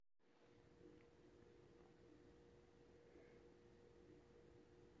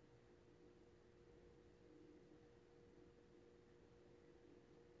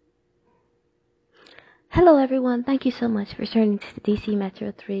Hello, everyone. Thank you so much for turning to the DC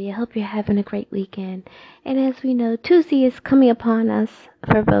Metro 3. I hope you're having a great weekend. And as we know, Tuesday is coming upon us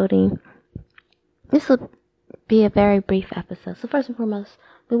for voting. This will be a very brief episode. So first and foremost,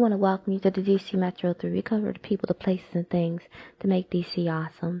 we want to welcome you to the DC Metro 3. We cover the people, the places, and things to make DC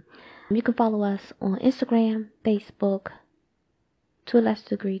awesome. You can follow us on Instagram, Facebook, to a lesser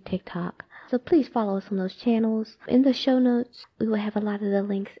degree, TikTok. So please follow us on those channels. In the show notes, we will have a lot of the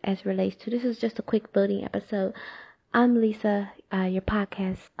links as relates to. This is just a quick voting episode. I'm Lisa, your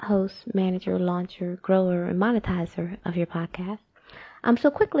podcast host, manager, launcher, grower, and monetizer of your podcast. So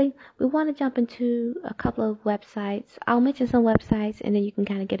quickly, we want to jump into a couple of websites. I'll mention some websites, and then you can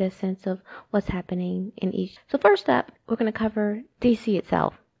kind of get a sense of what's happening in each. So first up, we're going to cover DC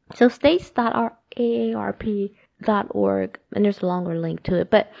itself. So states.aarp.org, and there's a longer link to it,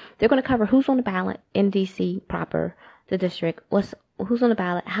 but they're going to cover who's on the ballot in DC proper, the district, who's on the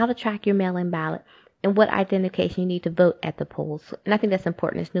ballot, how to track your mail-in ballot, and what identification you need to vote at the polls. And I think that's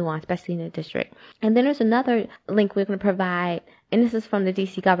important. It's nuanced, especially in the district. And then there's another link we're going to provide, and this is from the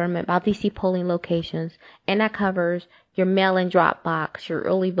DC government about DC polling locations, and that covers your mail-in drop box, your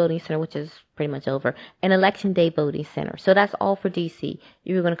early voting center, which is pretty much over, and election day voting center. So that's all for DC.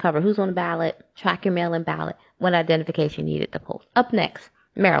 You're going to cover who's on the ballot, track your mail-in ballot, what identification you need at the polls. Up next,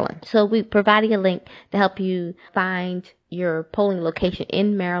 Maryland. So we're providing a link to help you find your polling location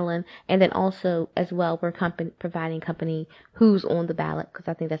in Maryland, and then also as well we're providing company who's on the ballot, because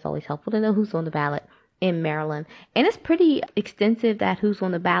I think that's always helpful to know who's on the ballot in Maryland. And it's pretty extensive, that who's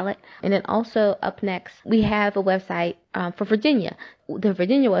on the ballot. And then also up next, we have a website for Virginia. The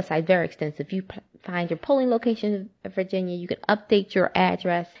Virginia website, very extensive. You find your polling location in Virginia. You can update your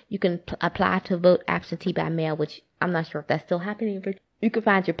address. You can apply to vote absentee by mail, which I'm not sure if that's still happening in Virginia. You can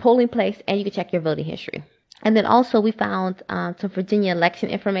find your polling place, and you can check your voting history. And then also we found some Virginia election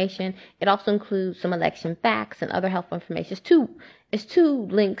information. It also includes some election facts and other helpful information. It's two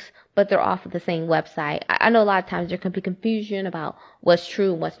links, but they're off of the same website. I know a lot of times there can be confusion about what's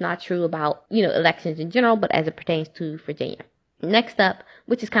true and what's not true about, elections in general, but as it pertains to Virginia. Next up,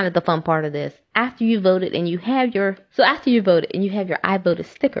 which is kind of the fun part of this, after you voted and you have your I voted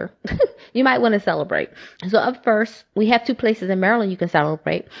sticker, you might want to celebrate. So up first, we have two places in Maryland you can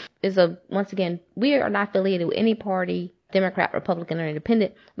celebrate. Once again, we are not affiliated with any party, Democrat, Republican, or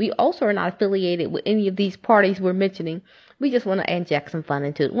Independent. We also are not affiliated with any of these parties we're mentioning. We just want to inject some fun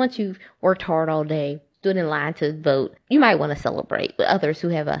into it. Once you've worked hard all day, stood in line to vote, you might want to celebrate with others who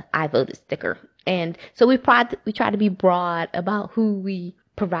have a I voted sticker. And so we try to be broad about who we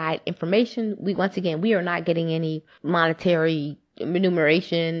provide information. We are not getting any monetary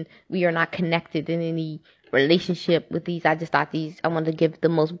remuneration. We are not connected in any relationship with these. I just thought I wanted to give the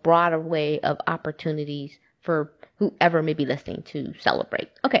most broader way of opportunities for whoever may be listening to celebrate.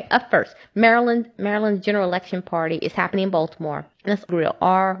 Okay, up first, Maryland General Election Party is happening in Baltimore. And that's Grill,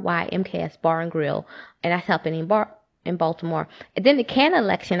 RYMKS Bar and Grill, and that's happening in Baltimore. And then the Canna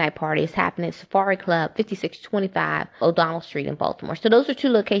Election Night Party is happening at Safari Club, 5625 O'Donnell Street in Baltimore. So those are two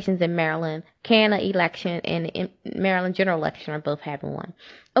locations in Maryland. Canna Election and Maryland General Election are both having one.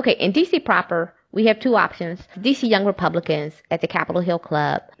 Okay, in DC proper, we have two options. DC Young Republicans at the Capitol Hill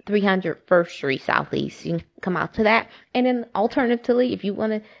Club, 300 First Street Southeast. You can come out to that. And then alternatively, if you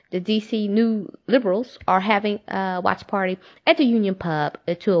want the DC New Liberals are having a watch party at the Union Pub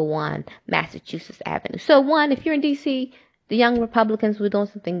at 201 Massachusetts Avenue. So if you're in DC, the Young Republicans will be doing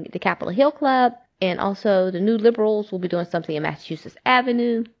something at the Capitol Hill Club. And also the New Liberals will be doing something at Massachusetts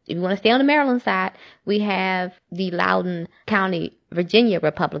Avenue. If you want to stay on the Maryland side, we have the Loudoun County, Virginia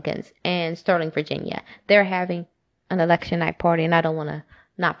Republicans and Sterling, Virginia. They're having an election night party, and I don't want to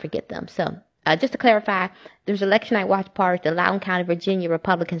not forget them. So just to clarify, there's election night watch parties the Loudoun County, Virginia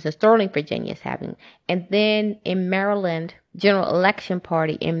Republicans and Sterling, Virginia is having. And then in Maryland, General Election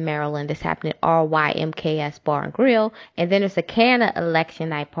Party in Maryland is happening at RYMKS Bar and Grill. And then there's a Canna Election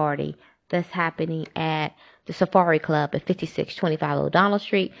Night Party that's happening at the Safari Club at 5625 O'Donnell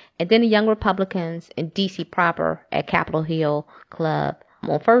Street. And then the Young Republicans in DC proper at Capitol Hill Club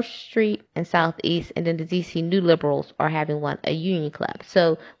on 1st Street and Southeast. And then the DC New Liberals are having one at Union Club.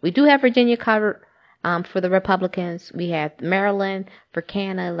 So we do have Virginia covered. For the Republicans, we have Maryland for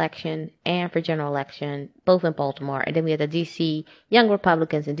Canna election and for general election, both in Baltimore. And then we have the DC Young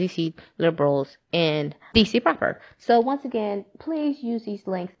Republicans and DC Liberals in DC proper. So once again, please use these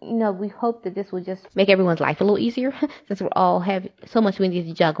links. We hope that this will just make everyone's life a little easier since we all have so much we need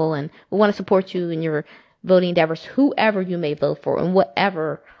to juggle, and we want to support you in your voting endeavors, whoever you may vote for and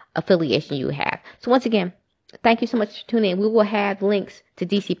whatever affiliation you have. So once again, thank you so much for tuning in. We will have links to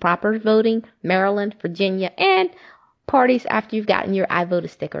DC proper voting, Maryland, Virginia, and parties after you've gotten your I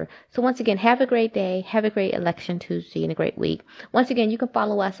voted sticker. So once again, have a great day. Have a great election Tuesday and a great week. Once again, you can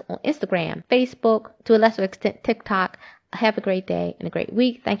follow us on Instagram, Facebook, to a lesser extent TikTok. Have a great day and a great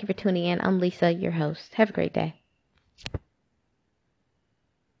week. Thank you for tuning in. I'm Lisa, your host. Have a great day.